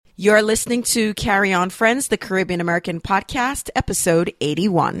You're listening to Carry On Friends, the Caribbean American podcast, episode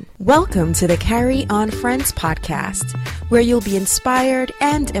 81. Welcome to the Carry On Friends podcast, where you'll be inspired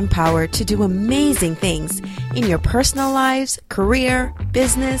and empowered to do amazing things in your personal lives, career,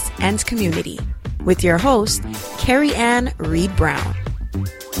 business, and community. With your host, Carrie Ann Reed Brown.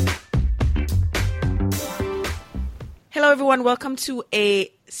 Hello, everyone. Welcome to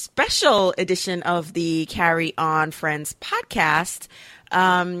a special edition of the Carry On Friends podcast.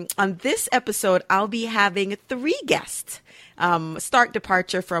 On this episode, I'll be having 3 guests. Start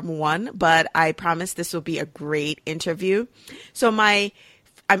departure from one, but I promise this will be a great interview. So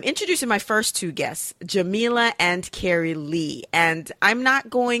I'm introducing my first 2 guests, Jamila and Carrie Lee, and I'm not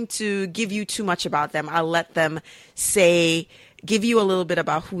going to give you too much about them. I'll let them give you a little bit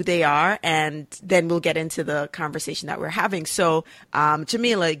about who they are, and then we'll get into the conversation that we're having. So,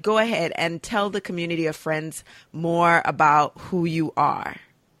 Jamila, go ahead and tell the community of friends more about who you are.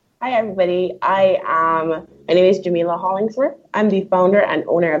 Hi, everybody. My name is Jamila Hollingsworth. I'm the founder and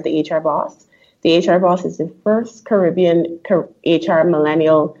owner of the HR Boss. The HR Boss is the first Caribbean HR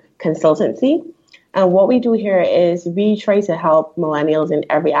millennial consultancy. And what we do here is we try to help millennials in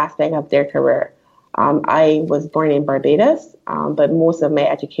every aspect of their career. I was born in Barbados, but most of my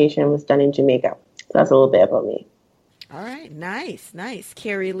education was done in Jamaica. So that's a little bit about me. All right. Nice.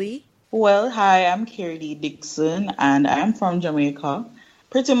 Carrie Lee? Well, hi, I'm Carrie Lee Dixon, and I'm from Jamaica.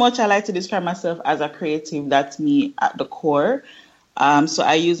 Pretty much I like to describe myself as a creative. That's me at the core. So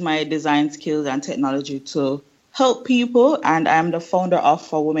I use my design skills and technology to help people, and I'm the founder of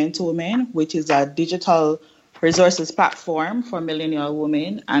For Women to Women, which is a digital resources platform for millennial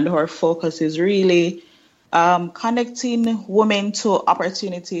women, and our focus is really connecting women to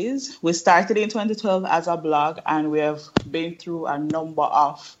opportunities. We started in 2012 as a blog, and we have been through a number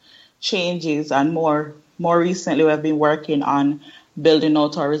of changes, and more recently we've been working on building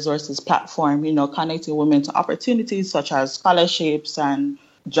out our resources platform, connecting women to opportunities such as scholarships and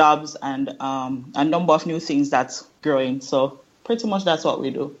jobs and a number of new things that's growing. So pretty much that's what we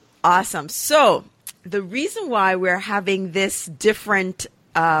do. Awesome. So the reason why we're having this different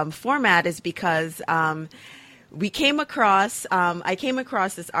format is because I came across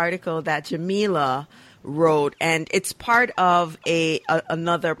this article that Jamila wrote, and it's part of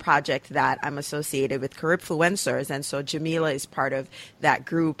another project that I'm associated with, Caribfluencers, and so Jamila is part of that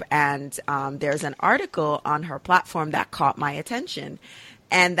group, and there's an article on her platform that caught my attention,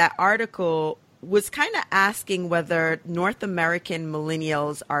 and that article was kind of asking whether North American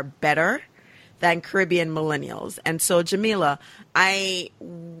millennials are better than Caribbean millennials. And so, Jamila, I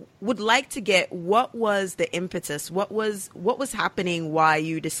would like to get, what was the impetus? What was happening, why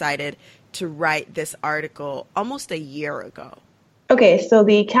you decided to write this article almost a year ago? Okay, so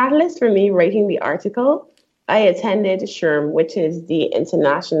the catalyst for me writing the article, I attended SHRM, which is the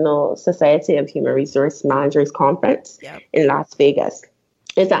International Society of Human Resource Managers Conference in Las Vegas.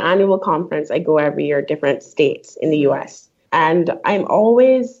 It's an annual conference. I go every year, different states in the U.S. And I'm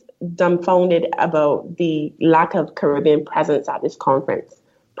always dumbfounded about the lack of Caribbean presence at this conference,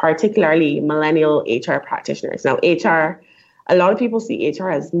 particularly millennial HR practitioners. Now, HR, a lot of people see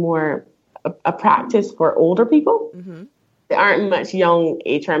HR as more a practice for older people. Mm-hmm. There aren't much young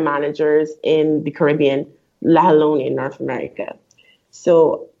HR managers in the Caribbean, let alone in North America.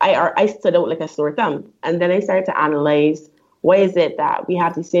 So I stood out like a sore thumb. And then I started to analyze, why is it that we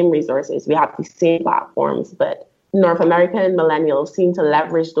have the same resources, we have the same platforms, but North American millennials seem to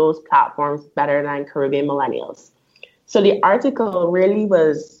leverage those platforms better than Caribbean millennials. So the article really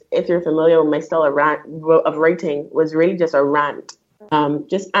was, if you're familiar with my style of writing, was really just a rant,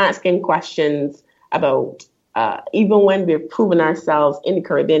 just asking questions about, even when we've proven ourselves in the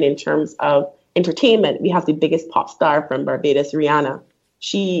Caribbean in terms of entertainment, we have the biggest pop star from Barbados, Rihanna.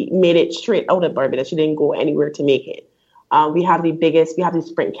 She made it straight out of Barbados. She didn't go anywhere to make it. We have the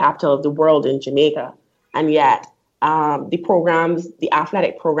sprint capital of the world in Jamaica. And yet, the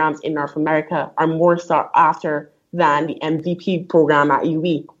athletic programs in North America are more sought after than the MVP program at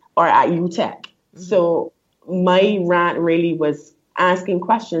UWI or at UTEC. Mm-hmm. So my rant really was asking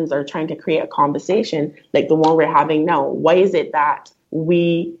questions or trying to create a conversation like the one we're having now. Why is it that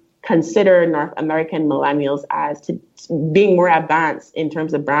we consider North American millennials as being more advanced in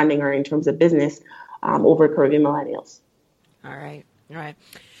terms of branding or in terms of business over Caribbean millennials? All right.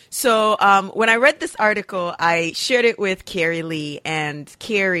 So when I read this article, I shared it with Carrie Lee. And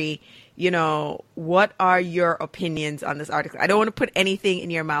Carrie, what are your opinions on this article? I don't want to put anything in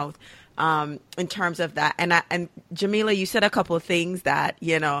your mouth in terms of that. And Jamila, you said a couple of things that,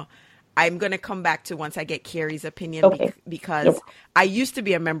 I'm going to come back to once I get Carrie's opinion Okay. because I used to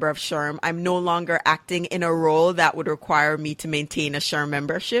be a member of SHRM. I'm no longer acting in a role that would require me to maintain a SHRM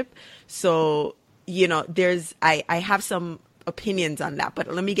membership. So, I have some opinions on that, but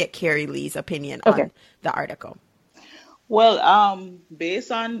let me get Carrie Lee's opinion on the article. Well,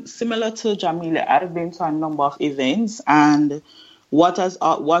 based on similar to Jamila, I've been to a number of events, and what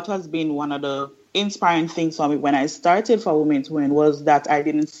has been one of the inspiring things for me when I started for Women to Win was that I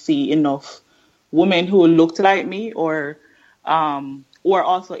didn't see enough women who looked like me or were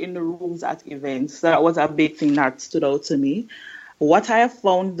also in the rooms at events. So that was a big thing that stood out to me. What I have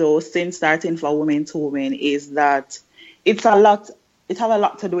found though since starting for Women to Women is that it has a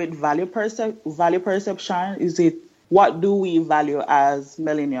lot to do with value perception. Is it what do we value as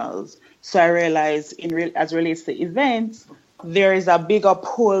millennials? So I realized as relates to events, there is a bigger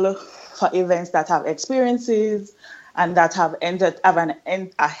pull for events that have experiences and that have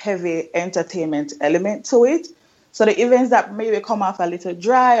a heavy entertainment element to it. So the events that maybe come off a little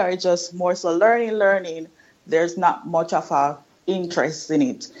dry or just more so learning, there's not much of a interest in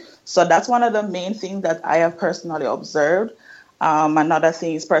it. So that's one of the main things that I have personally observed. Another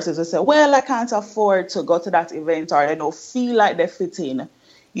thing is persons will say, well, I can't afford to go to that event or they don't feel like they fit in,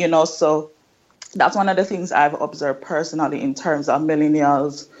 so that's one of the things I've observed personally in terms of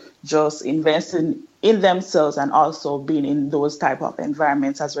millennials just investing in themselves and also being in those type of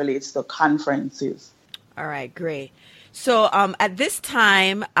environments as relates to conferences. All right, great. So at this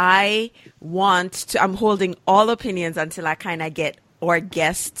time, I'm holding all opinions until I kind of get or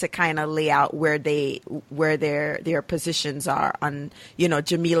guests to kind of lay out where their positions are on,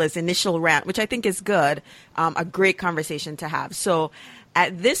 Jamila's initial rant, which I think is good, a great conversation to have. So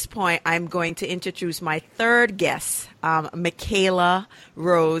at this point, I'm going to introduce my third guest, Michaela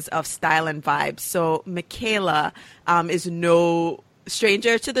Rose of Style and Vibes. So Michaela is no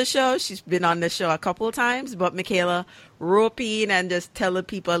stranger to the show. She's been on the show a couple of times, but Michaela, rope in and just tell the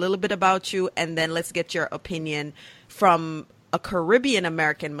people a little bit about you, and then let's get your opinion from a Caribbean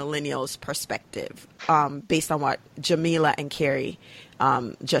American millennials perspective, based on what Jamila and Carrie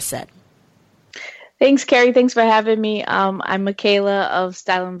just said. Thanks, Carrie. Thanks for having me. I'm Michaela of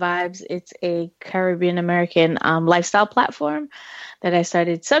Style and Vibes. It's a Caribbean American lifestyle platform that I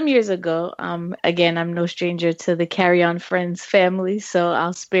started some years ago. Again, I'm no stranger to the Carry On Friends family, so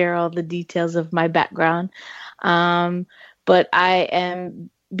I'll spare all the details of my background. But I am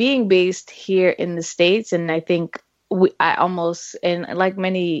being based here in the States, and I think and like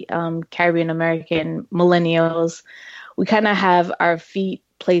many Caribbean American millennials, we kind of have our feet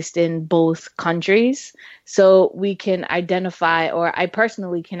placed in both countries. So we can identify, or I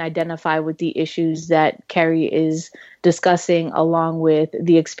personally can identify with the issues that Carrie is discussing along with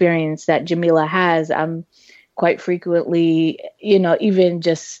the experience that Jamila has. I'm quite frequently, even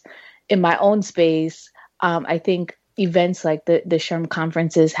just in my own space, I think events like the SHRM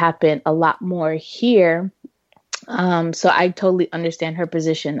conferences happen a lot more here. So I totally understand her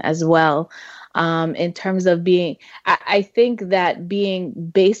position as well. In terms of I think that being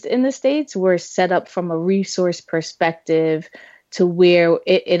based in the States, we're set up from a resource perspective to where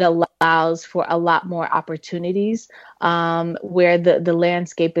it allows for a lot more opportunities, where the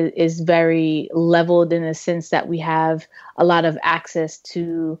landscape is very leveled in the sense that we have a lot of access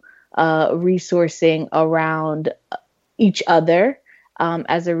to resourcing around each other.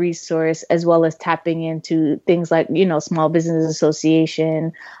 As a resource, as well as tapping into things like, Small Business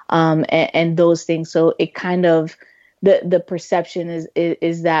Association, and those things. So it kind of, the perception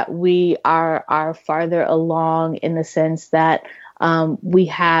is that we are farther along in the sense that we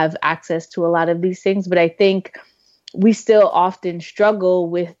have access to a lot of these things. But I think we still often struggle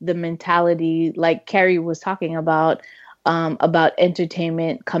with the mentality, like Carrie was talking about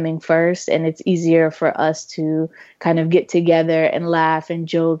entertainment coming first, and it's easier for us to kind of get together and laugh and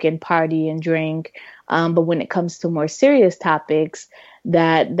joke and party and drink. But when it comes to more serious topics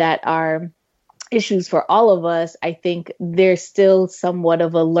that are issues for all of us, I think there's still somewhat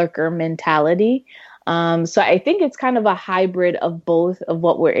of a lurker mentality. So I think it's kind of a hybrid of both of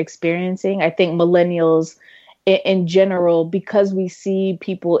what we're experiencing. I think millennials in general, because we see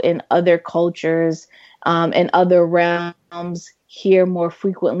people in other cultures and other realms here more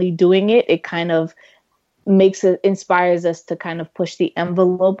frequently doing it, it kind of inspires us to kind of push the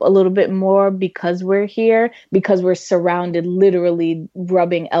envelope a little bit more because we're here, because we're surrounded, literally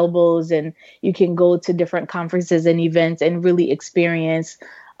rubbing elbows, and you can go to different conferences and events and really experience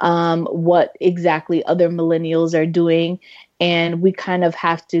what exactly other millennials are doing. And we kind of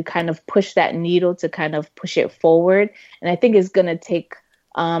have to kind of push that needle to kind of push it forward. And I think it's going to take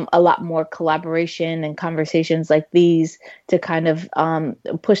a lot more collaboration and conversations like these to kind of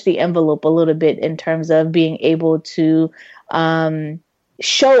push the envelope a little bit in terms of being able to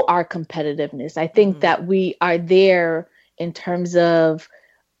show our competitiveness. I think that we are there in terms of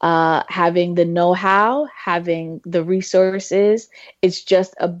having the know-how, having the resources. It's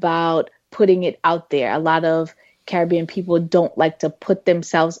just about putting it out there. A lot of Caribbean people don't like to put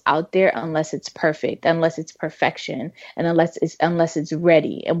themselves out there unless it's perfect, unless it's perfection, and unless it's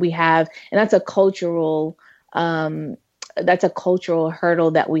ready. And that's a cultural hurdle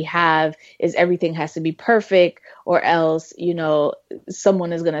that we have, is everything has to be perfect, or else,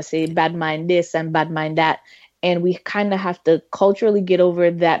 someone is going to say bad mind this and bad mind that. And we kind of have to culturally get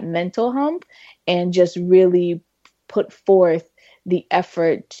over that mental hump and just really put forth the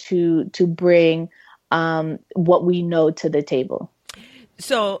effort to bring what we know to the table.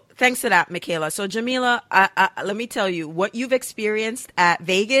 So thanks for that, Michaela. So Jamila, let me tell you, what you've experienced at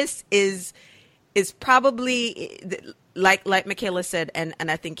Vegas is probably, like Michaela said, and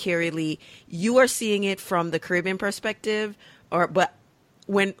I think Carrie Lee, you are seeing it from the Caribbean perspective, but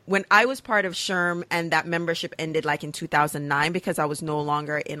when I was part of SHRM and that membership ended like in 2009, because I was no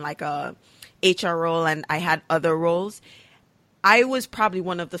longer in like a HR role and I had other roles, I was probably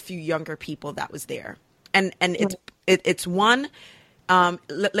one of the few younger people that was there. And it's one,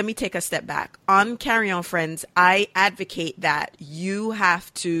 let me take a step back. On Carry On Friends, I advocate that you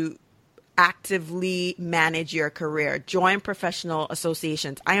have to actively manage your career, join professional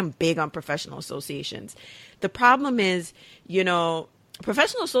associations. I am big on professional associations. The problem is,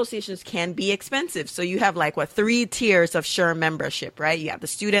 professional associations can be expensive. So you have 3 tiers of SHRM membership, right? You have the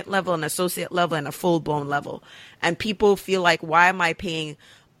student level, an associate level, and a full-blown level. And people feel like, why am I paying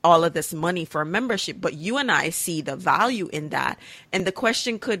all of this money for a membership? But you and I see the value in that. And the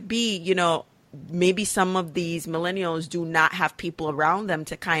question could be, maybe some of these millennials do not have people around them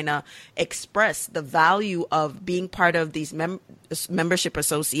to kind of express the value of being part of these membership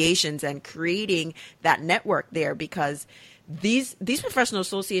associations and creating that network there, because these professional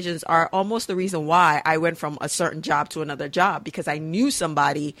associations are almost the reason why I went from a certain job to another job, because I knew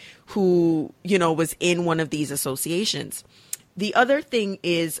somebody who, was in one of these associations. The other thing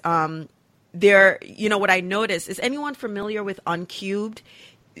is what I noticed is, anyone familiar with Uncubed?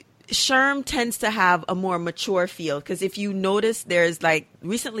 SHRM tends to have a more mature feel, because if you notice, there's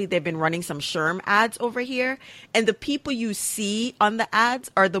recently they've been running some SHRM ads over here, and the people you see on the ads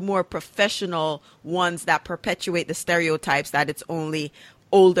are the more professional ones that perpetuate the stereotypes that it's only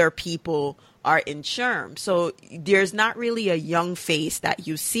older people are in SHRM. So there's not really a young face that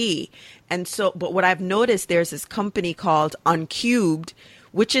you see. And so, but what I've noticed, there's this company called Uncubed,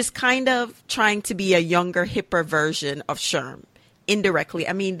 which is kind of trying to be a younger, hipper version of SHRM. Indirectly.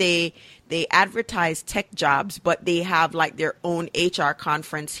 I mean, they advertise tech jobs, but they have their own HR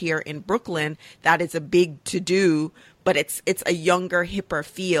conference here in Brooklyn that is a big to do, but it's a younger, hipper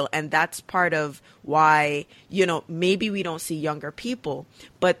feel. And that's part of why, maybe we don't see younger people.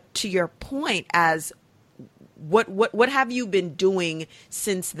 But to your point, as what have you been doing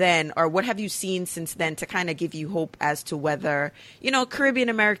since then, or what have you seen since then to kind of give you hope as to whether, Caribbean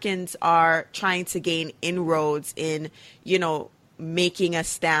Americans are trying to gain inroads in, making a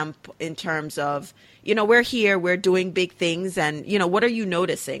stamp in terms of, we're here, we're doing big things, and, what are you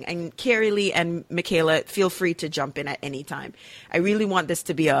noticing? And Carrie Lee and Michaela, feel free to jump in at any time. I really want this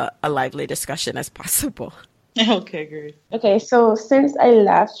to be a lively discussion as possible. Okay, great. Okay, so since I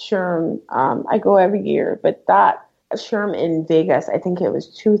left SHRM, I go every year, but that SHRM in Vegas, I think it was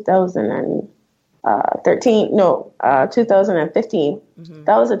 2015. Mm-hmm.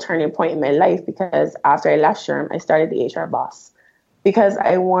 That was a turning point in my life, because after I left SHRM, I started the HR Boss, because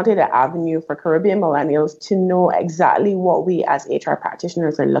I wanted an avenue for Caribbean millennials to know exactly what we as HR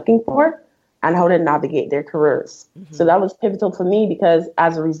practitioners are looking for and how to navigate their careers. Mm-hmm. So that was pivotal for me, because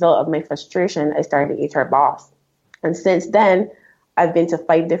as a result of my frustration, I started HR Boss. And since then, I've been to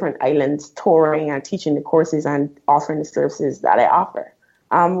 5 different islands, touring and teaching the courses and offering the services that I offer.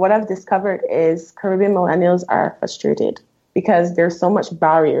 What I've discovered is Caribbean millennials are frustrated because there's so much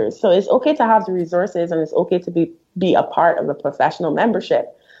barriers. So it's okay to have the resources, and it's okay to be a part of a professional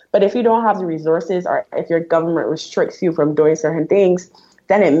membership. But if you don't have the resources, or if your government restricts you from doing certain things,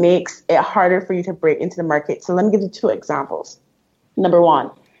 then it makes it harder for you to break into the market. So let me give you 2 examples. Number 1,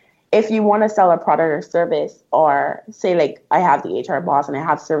 if you want to sell a product or service, or say I have the HR Boss and I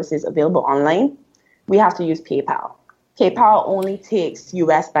have services available online, we have to use PayPal. PayPal only takes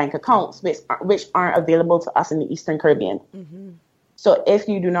U.S. bank accounts, which aren't available to us in the Eastern Caribbean. Mm-hmm. So if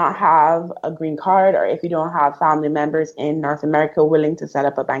you do not have a green card, or if you don't have family members in North America willing to set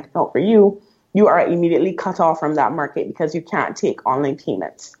up a bank account for you, you are immediately cut off from that market because you can't take online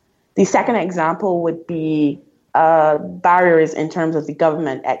payments. The second example would be barriers in terms of the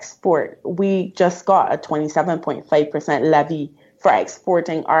government export. We just got a 27.5% levy for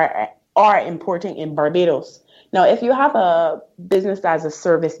exporting or importing in Barbados. Now, if you have a business that's a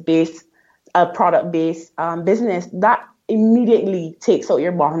service-based, a product-based business, that immediately takes out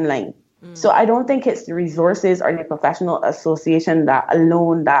your bottom line. So I don't think it's the resources or the professional association that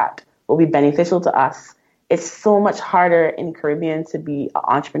alone that will be beneficial to us. It's so much harder in Caribbean to be an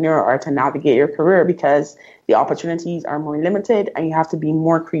entrepreneur or to navigate your career because the opportunities are more limited and you have to be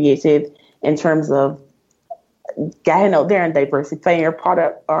more creative in terms of getting out there and diversifying your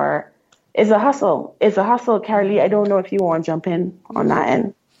product. Or it's a hustle. It's a hustle, Carolee. I don't know if you want to jump in on that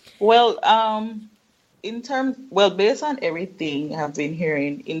end. Well, based on everything I've been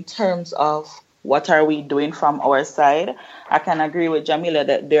hearing in terms of what are we doing from our side, I can agree with Jamila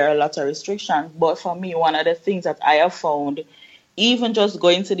that there are a lot of restrictions. But for me, one of the things that I have found, even just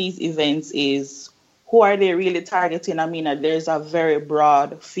going to these events, is who are they really targeting? I mean, there's a very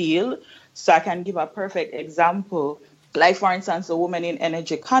broad field. So I can give a perfect example. Like, for instance, the Women in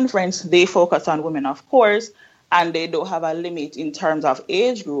Energy Conference, they focus on women, of course, and they don't have a limit in terms of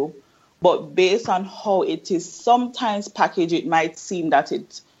age group. But based on how it is sometimes packaged, it might seem that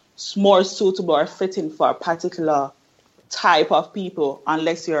it's more suitable or fitting for a particular type of people,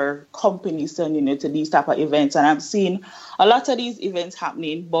 unless your company is sending you to these type of events. And I'm seeing a lot of these events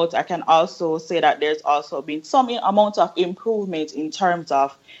happening, but I can also say that there's also been some amount of improvement in terms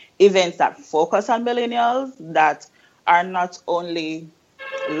of events that focus on millennials, that are not only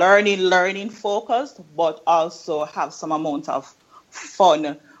learning focused, but also have some amount of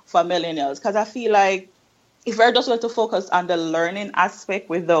fun for millennials. Because I feel like if we're just going to focus on the learning aspect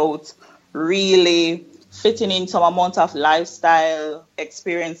without really fitting in some amount of lifestyle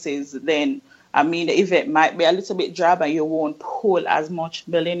experiences, then I mean the event might be a little bit dry and you won't pull as much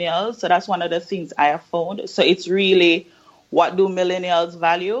millennials. So that's one of the things I have found. So it's really, what do millennials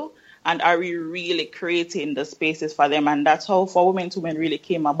value? And are we really creating the spaces for them? And that's how For Women to Men really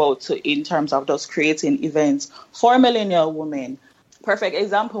came about in terms of just creating events for millennial women. Perfect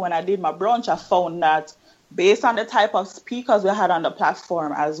example, when I did my brunch, I found that based on the type of speakers we had on the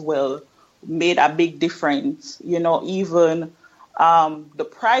platform as well, made a big difference. You know, even the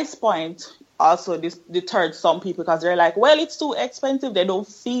price point also deterred some people because they're like, well, it's too expensive. They don't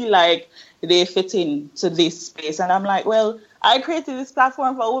feel like they fit into this space. And I'm like, well, I created this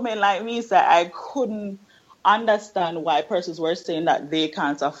platform for women like me, so I couldn't understand why persons were saying that they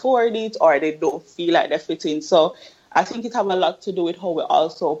can't afford it or they don't feel like they fit in. So I think it have a lot to do with how we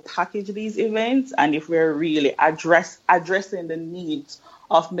also package these events, and if we're really addressing the needs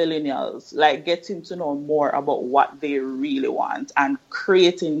of millennials, like getting to know more about what they really want and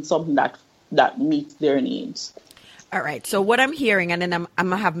creating something that meets their needs. All right. So what I'm hearing, and then I'm going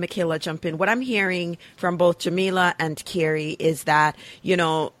to have Michaela jump in. What I'm hearing from both Jamila and Carrie is that, you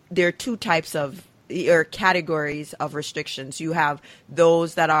know, there are two types of or categories of restrictions. You have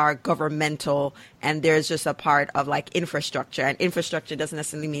those that are governmental, and there's just a part of like infrastructure. And infrastructure doesn't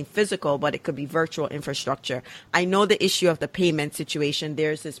necessarily mean physical, but it could be virtual infrastructure. I know the issue of the payment situation.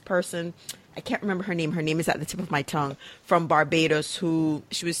 There's this person, I can't remember her name. Her name is at the tip of my tongue, from Barbados,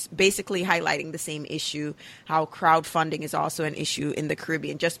 she was basically highlighting the same issue, how crowdfunding is also an issue in the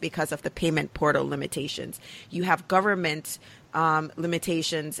Caribbean just because of the payment portal limitations. You have government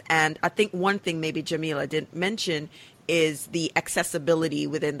limitations. And I think one thing maybe Jamila didn't mention is the accessibility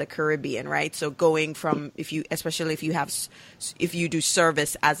within the Caribbean, right? So going from, especially if you do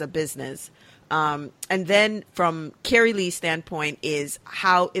service as a business. And then from Carrie Lee's standpoint is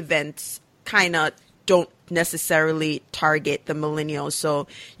how events kind of don't necessarily target the millennials. So,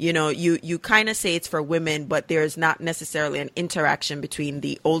 you know, you kind of say it's for women, but there's not necessarily an interaction between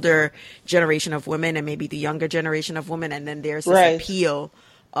the older generation of women and maybe the younger generation of women. And then there's this appeal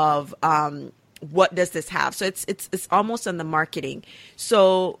of what does this have? So it's almost on the marketing.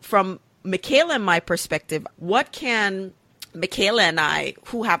 So from Michaela and my perspective, what can Michaela and I,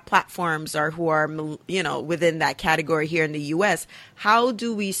 who have platforms or who are, you know, within that category here in the U.S., how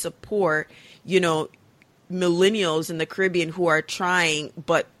do we support, you know, millennials in the Caribbean who are trying,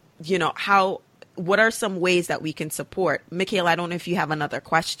 but, you know, what are some ways that we can support? Michaela, I don't know if you have another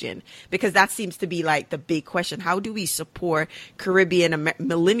question, because that seems to be like the big question. How do we support Caribbean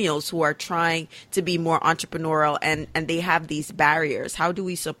millennials who are trying to be more entrepreneurial and they have these barriers? How do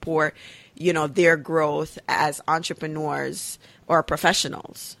we support, you know, their growth as entrepreneurs or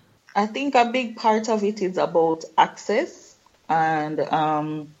professionals? I think a big part of it is about access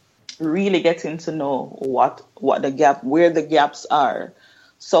and really getting to know where the gaps are.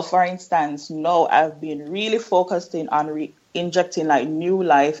 So for instance, now I've been really focusing on injecting like new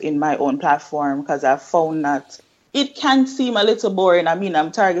life in my own platform, because I've found that it can seem a little boring. I mean,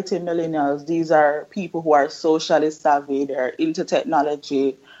 I'm targeting millennials. These are people who are socially savvy, they're into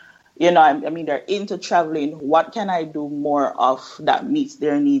technology. I mean, they're into traveling. What can I do more of that meets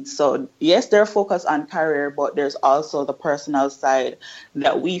their needs? So yes, they're focused on career, but there's also the personal side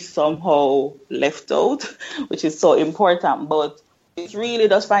that we somehow left out, which is so important. But it's really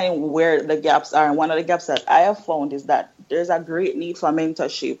just finding where the gaps are. And one of the gaps that I have found is that there's a great need for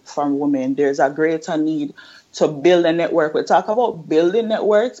mentorship from women. There's a greater need to build a network. We talk about building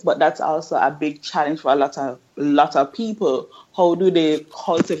networks, but that's also a big challenge for a lot of people. How do they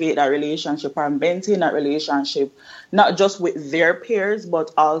cultivate that relationship or maintain that relationship, not just with their peers,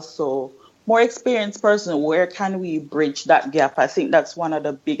 but also more experienced person? Where can we bridge that gap? I think that's one of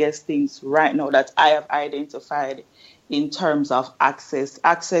the biggest things right now that I have identified in terms of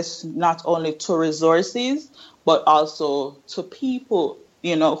access not only to resources, but also to people,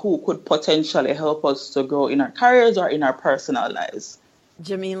 who could potentially help us to grow in our careers or in our personal lives.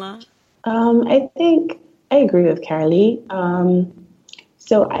 Jamila? I think I agree with Carolee.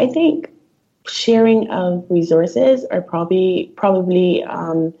 So I think sharing of resources are probably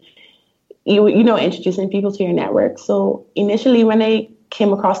introducing people to your network. So initially, when I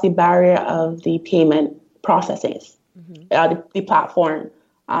came across the barrier of the payment processes, the platform,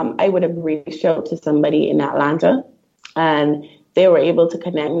 I would have reached out to somebody in Atlanta, and they were able to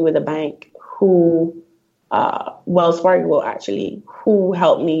connect me with a bank who, Wells Fargo actually, who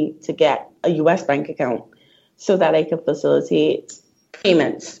helped me to get a U.S. bank account so that I could facilitate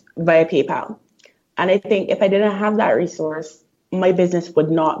payments via PayPal. And I think if I didn't have that resource, my business would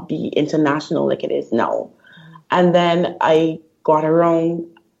not be international like it is now. And then I got around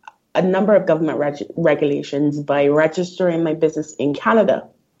a number of government regulations by registering my business in Canada,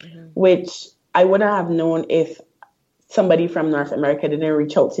 which I wouldn't have known if somebody from North America didn't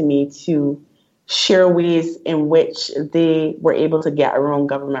reach out to me to share ways in which they were able to get around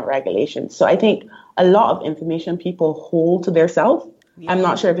government regulations. So I think a lot of information people hold to themselves. Yeah. I'm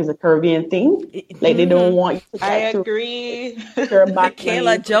not sure if it's a Caribbean thing. Like they don't want you to get I agree.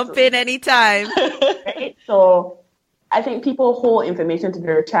 Michaela, jump in anytime. Right? So I think people hold information to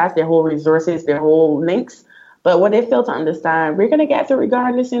their chest, their whole resources, their whole links. But what they fail to understand, we're going to get through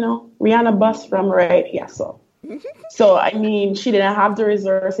regardless, Rihanna bust from right. Yeah, So, I mean, she didn't have the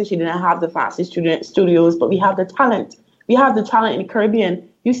resources. She didn't have the fancy studios, but we have the talent. We have the talent in the Caribbean.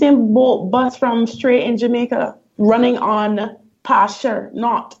 Usain Bolt bust from straight in Jamaica, running on pasture,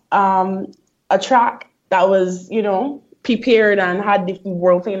 not a track that was, prepared and had the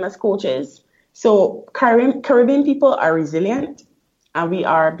world famous coaches. So Caribbean people are resilient, and we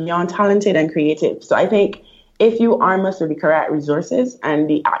are beyond talented and creative. So I think if you arm us with the correct resources and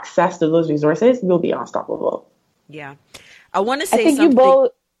the access to those resources, you'll be unstoppable. Yeah. I want to say something.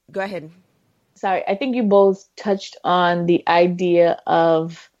 Go ahead. Sorry. I think you both touched on the idea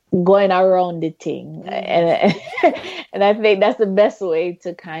of going around the thing. And I think that's the best way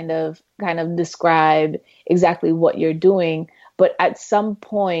to kind of describe exactly what you're doing. But at some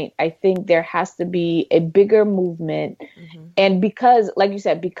point, I think there has to be a bigger movement. And because, like you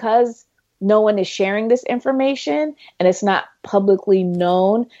said, because no one is sharing this information and it's not publicly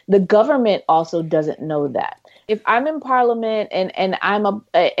known, the government also doesn't know that. If I'm in Parliament and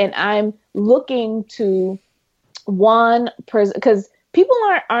I'm looking to one person, because people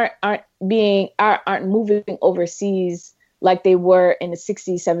aren't moving overseas like they were in the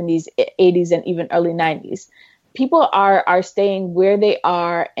 60s, 70s, 80s, and even early 90s. People are staying where they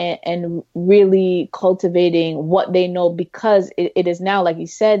are and really cultivating what they know, because it is now, like you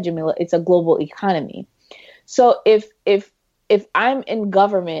said, Jamila, it's a global economy. So if I'm in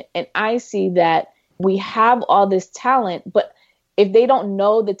government and I see that we have all this talent, but if they don't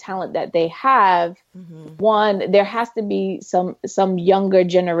know the talent that they have, one, there has to be some younger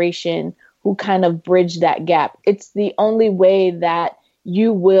generation who kind of bridge that gap. It's the only way that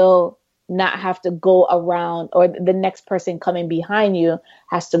you will not have to go around, or the next person coming behind you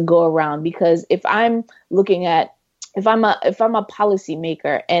has to go around. Because if I'm a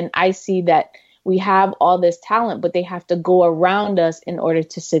policymaker and I see that we have all this talent, but they have to go around us in order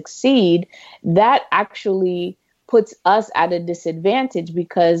to succeed, that actually puts us at a disadvantage,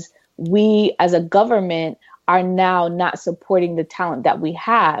 because we as a government are now not supporting the talent that we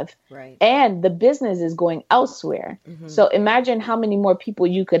have. Right. And the business is going elsewhere. So imagine how many more people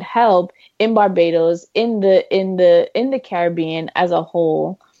you could help in Barbados, in the Caribbean as a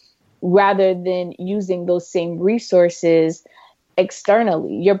whole, rather than using those same resources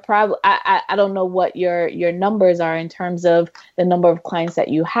externally. You're probably, I don't know what your numbers are in terms of the number of clients that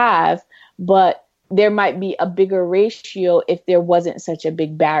you have, but there might be a bigger ratio if there wasn't such a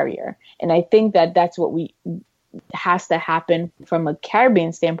big barrier. And I think that that's what has to happen from a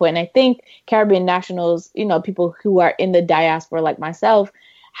Caribbean standpoint. And I think Caribbean nationals, people who are in the diaspora like myself,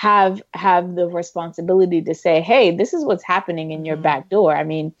 have the responsibility to say, hey, this is what's happening in your back door. I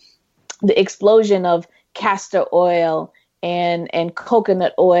mean, the explosion of castor oil and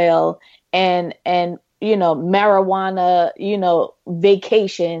coconut oil and marijuana,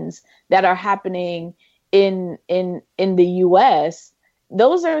 vacations that are happening in the US,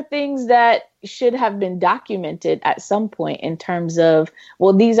 those are things that should have been documented at some point in terms of,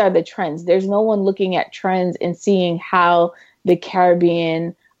 well, these are the trends. There's no one looking at trends and seeing how the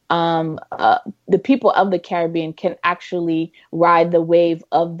Caribbean, the people of the Caribbean can actually ride the wave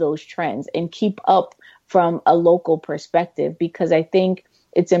of those trends and keep up from a local perspective, because I think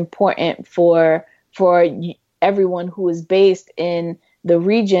it's important for everyone who is based in the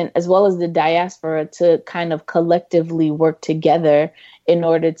region as well as the diaspora to kind of collectively work together in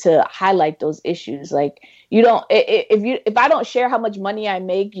order to highlight those issues. Like, if I don't share how much money I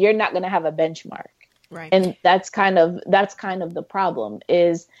make, you're not going to have a benchmark. Right. And that's kind of the problem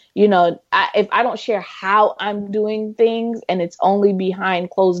is, if I don't share how I'm doing things and it's only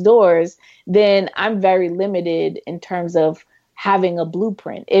behind closed doors, then I'm very limited in terms of having a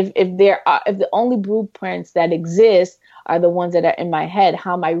blueprint. If the only blueprints that exist are the ones that are in my head,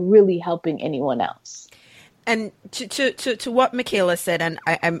 how am I really helping anyone else? And to what Michaela said, and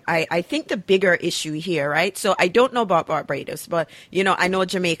I think the bigger issue here, right? So I don't know about Barbados, but, I know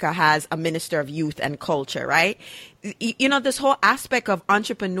Jamaica has a minister of youth and culture, right? This whole aspect of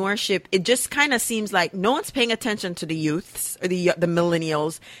entrepreneurship, it just kind of seems like no one's paying attention to the youths or the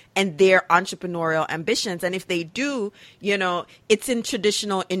millennials and their entrepreneurial ambitions. And if they do, it's in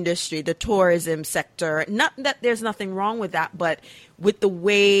traditional industry, the tourism sector. Not that there's nothing wrong with that, but with the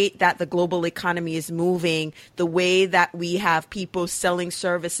way that the global economy is moving, the way that we have people selling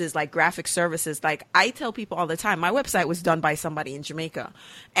services like graphic services, like I tell people all the time, my website was done by somebody in Jamaica.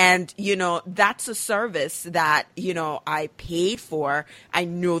 And, that's a service that, I paid for. I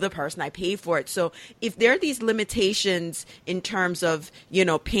know the person, I paid for it. So if there are these limitations in terms of,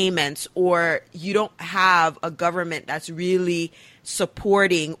 payments, or you don't have a government that's really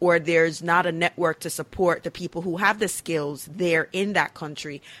supporting, or there's not a network to support the people who have the skills there in that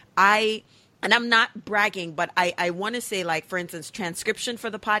country, and I'm not bragging, but I want to say, like, for instance, transcription for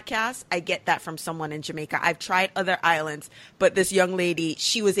the podcast, I get that from someone in Jamaica. I've tried other islands, but this young lady,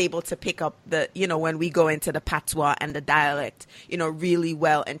 she was able to pick up the, when we go into the patois and the dialect, really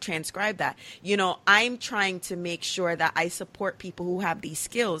well and transcribe that. I'm trying to make sure that I support people who have these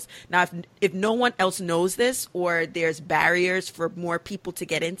skills. Now, if no one else knows this, or there's barriers for more people to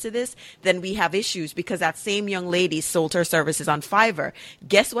get into this, then we have issues, because that same young lady sold her services on Fiverr.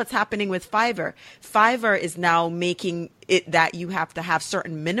 Guess what's happening with Fiverr? Fiverr is now making it that you have to have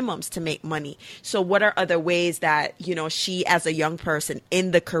certain minimums to make money. So what are other ways that, she as a young person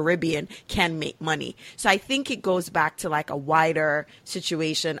in the Caribbean can make money? So I think it goes back to like a wider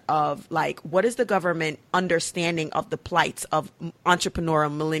situation of like, what is the government understanding of the plights of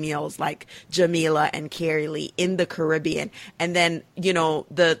entrepreneurial millennials like Jamila and Carrie Lee in the Caribbean? And then,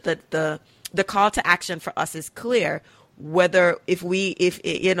 the call to action for us is clear. Whether if we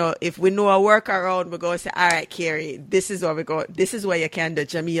know a workaround, we're going to say, all right, Carrie, this is where we go. This is what you can do.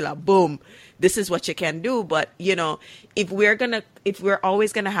 Jamila, boom, this is what you can do. But if we're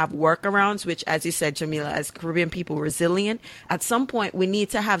always gonna have workarounds, which, as you said, Jamila, as Caribbean people, resilient, at some point we need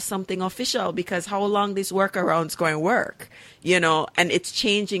to have something official, because how long these workarounds going to work? And it's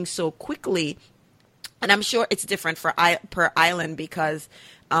changing so quickly, and I'm sure it's different per island, because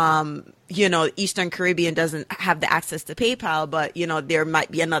Eastern Caribbean doesn't have the access to PayPal, but, there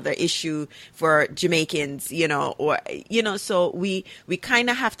might be another issue for Jamaicans, so we kind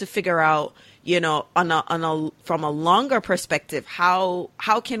of have to figure out, from a longer perspective, how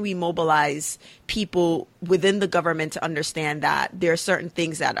can we mobilize people within the government to understand that there are certain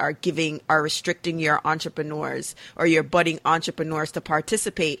things that are restricting your entrepreneurs or your budding entrepreneurs to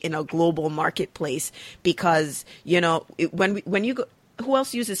participate in a global marketplace, because, when you go, who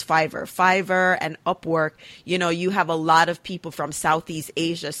else uses Fiverr and Upwork? You have a lot of people from Southeast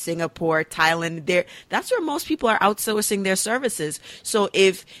Asia, Singapore, Thailand. That's where most people are outsourcing their services. So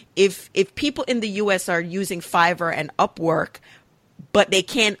if people in the US are using Fiverr and Upwork, but they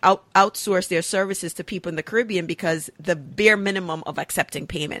can't outsource their services to people in the Caribbean because the bare minimum of accepting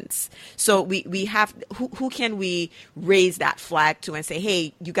payments. So we have, who can we raise that flag to and say,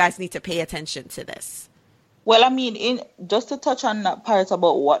 hey, you guys need to pay attention to this? Well, I mean, in just to touch on that part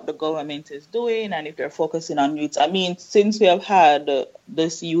about what the government is doing and if they're focusing on youth, I mean, since we have had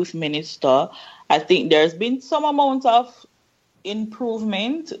this youth minister, I think there's been some amount of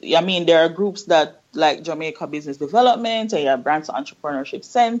improvement. I mean, there are groups that like Jamaica Business Development and your Branch Entrepreneurship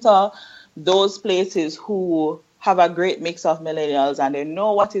Center, those places who have a great mix of millennials and they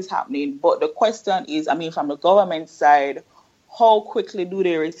know what is happening. But the question is, I mean, from the government side, how quickly do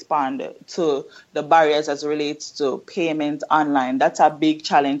they respond to the barriers as it relates to payment online? That's a big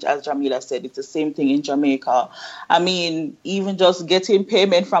challenge, as Jamila said. It's the same thing in Jamaica. I mean, even just getting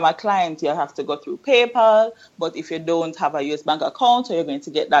payment from a client, you have to go through PayPal. But if you don't have a US bank account, so you're going to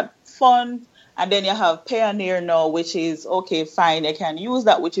get that fund. And then you have Payoneer now, which is, okay, fine, you can use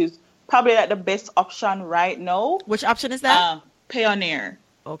that, which is probably like the best option right now. Which option is that? Payoneer.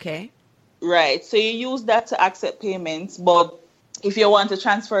 Okay. Right. So you use that to accept payments, but if you want to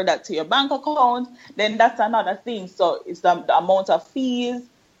transfer that to your bank account, then that's another thing. So it's the amount of fees.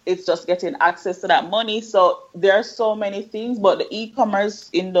 It's just getting access to that money. So there are so many things, but the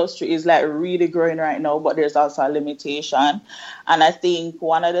e-commerce industry is like really growing right now, but there's also a limitation. And I think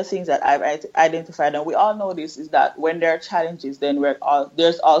one of the things that I've identified, and we all know this, is that when there are challenges, then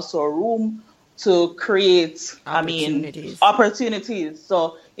there's also room to create, opportunities.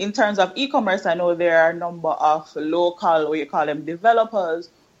 So in terms of e-commerce, I know there are a number of local, we call them developers,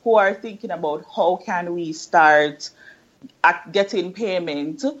 who are thinking about how can we start getting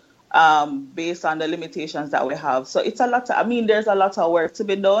payment based on the limitations that we have. So it's there's a lot of work to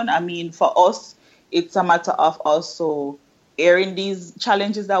be done. I mean, for us, it's a matter of also airing these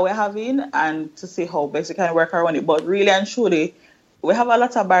challenges that we're having and to see how best we can work around it. But really and truly, we have a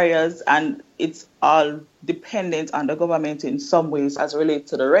lot of barriers, and it's all dependent on the government in some ways as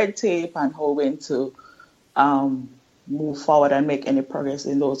relates to the red tape and how we're going to move forward and make any progress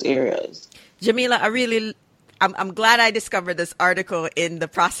in those areas. Jamila, I'm glad I discovered this article in the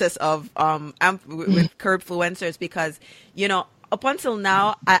process of with Curbfluencers, because, you know, up until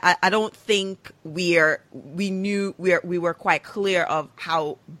now, I don't think we were quite clear of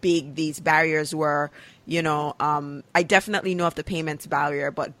how big these barriers were. You know, I definitely know of the payments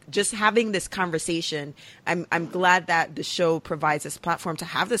barrier, but just having this conversation, I'm glad that the show provides this platform to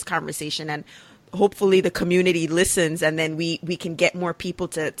have this conversation, and hopefully the community listens, and then we can get more people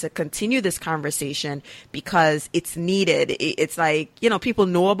to continue this conversation, because it's needed. It's like, you know, people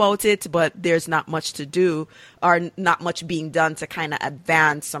know about it, but there's not much to do, or not much being done to kind of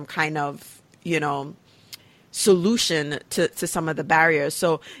advance some kind of, you know, solution to some of the barriers.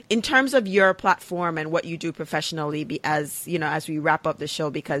 So in terms of your platform and what you do professionally, as you know, as we wrap up the show,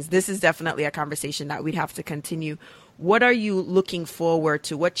 because this is definitely a conversation that we'd have to continue, what are you looking forward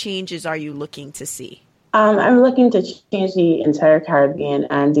to? What changes are you looking to see? I'm looking to change the entire Caribbean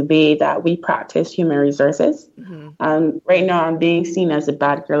and the way that we practice human resources. Mm-hmm. Right now, I'm being seen as the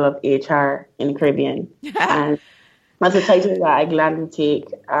bad girl of HR in the Caribbean. And that's a title that I gladly take,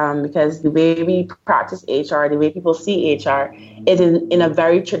 because the way we practice HR, the way people see HR, it is in a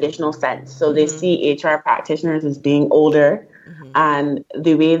very traditional sense. So they see HR practitioners as being older, and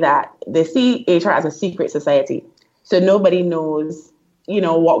the way that they see HR as a secret society. So nobody knows, you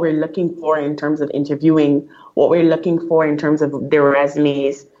know, what we're looking for in terms of interviewing, what we're looking for in terms of their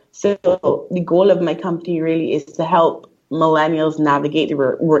resumes. So the goal of my company really is to help millennials navigate the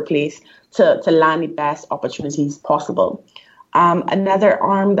workplace to land the best opportunities possible. Another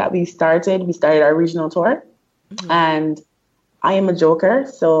arm that we started our regional tour, and I am a joker,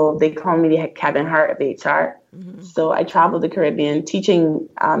 so they call me the Kevin Hart of HR. So I travel the Caribbean teaching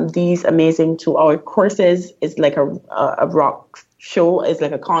these amazing 2-hour courses. It's like a rock show, it's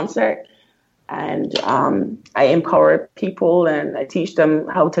like a concert. And I empower people and I teach them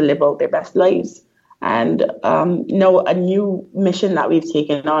how to live out their best lives. And now a new mission that we've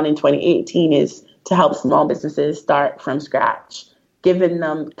taken on in 2018 is to help small businesses start from scratch, giving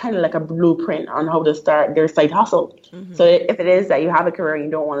them kind of like a blueprint on how to start their side hustle. So if it is that you have a career and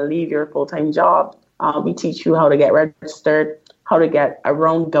you don't want to leave your full-time job, we teach you how to get registered, how to get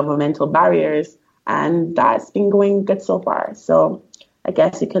around governmental barriers, and that's been going good so far. So I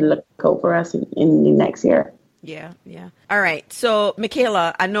guess you could look out for us in the next year. Yeah. All right. So,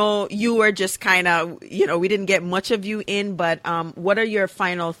 Michaela, I know you were just kind of, you know, we didn't get much of you in, but what are your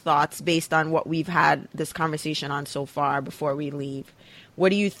final thoughts based on what we've had this conversation on so far before we leave? What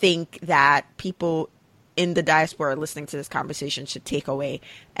do you think that people in the diaspora listening to this conversation should take away,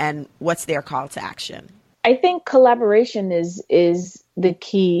 and what's their call to action? I think collaboration is the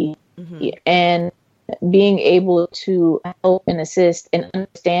key, and being able to help and assist and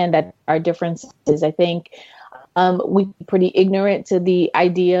understand that our differences. I think we pretty ignorant to the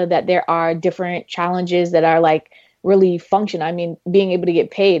idea that there are different challenges that are like really function. I mean, being able to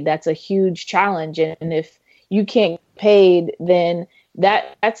get paid, that's a huge challenge. And if you can't get paid, then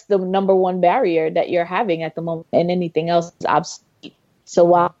that's the number one barrier that you're having at the moment, and anything else is obsolete. So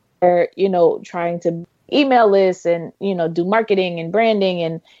while we're, trying to email lists and, do marketing and branding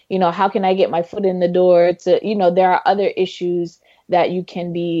and, how can I get my foot in the door to, there are other issues that you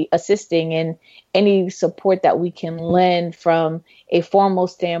can be assisting, and any support that we can lend from a formal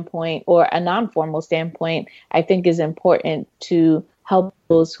standpoint or a non-formal standpoint, I think is important to help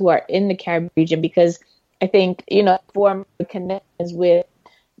those who are in the Caribbean region, because I think, form connections with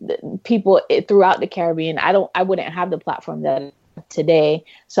people throughout the Caribbean, I wouldn't have the platform that I have today.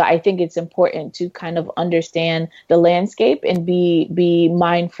 So I think it's important to kind of understand the landscape and be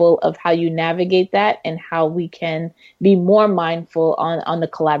mindful of how you navigate that and how we can be more mindful on the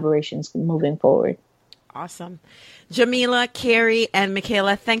collaborations moving forward. Awesome. Jamila, Carrie, and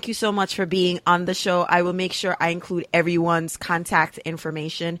Michaela, thank you so much for being on the show. I will make sure I include everyone's contact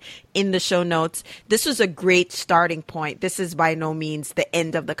information in the show notes. This was a great starting point. This is by no means the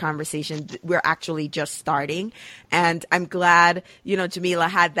end of the conversation. We're actually just starting. And I'm glad, Jamila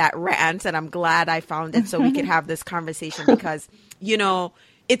had that rant, and I'm glad I found it so we could have this conversation because,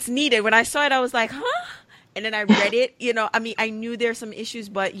 it's needed. When I saw it, I was like, huh? And then I read it, I knew there's some issues,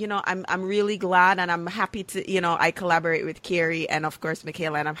 but, I'm really glad, and I'm happy to, I collaborate with Carrie and, of course,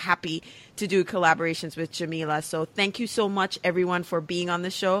 Michaela, and I'm happy to do collaborations with Jamila. So thank you so much, everyone, for being on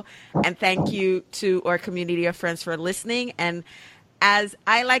the show. And thank you to our community of friends for listening. And as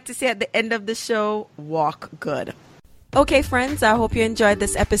I like to say at the end of the show, walk good. Okay, friends, I hope you enjoyed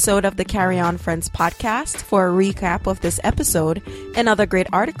this episode of the Carry On Friends podcast. For a recap of this episode and other great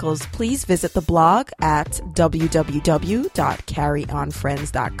articles, please visit the blog at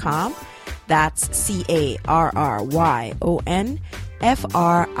www.carryonfriends.com. That's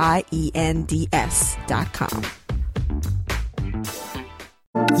CarryonFriends.com.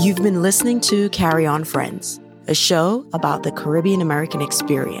 You've been listening to Carry On Friends, a show about the Caribbean American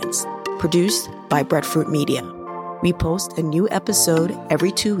experience, produced by Breadfruit Media. We post a new episode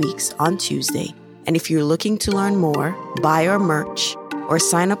every 2 weeks on Tuesday. And if you're looking to learn more, buy our merch, or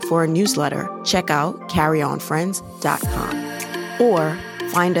sign up for a newsletter, check out CarryOnFriends.com. Or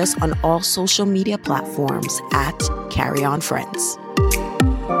find us on all social media platforms at Carry On Friends.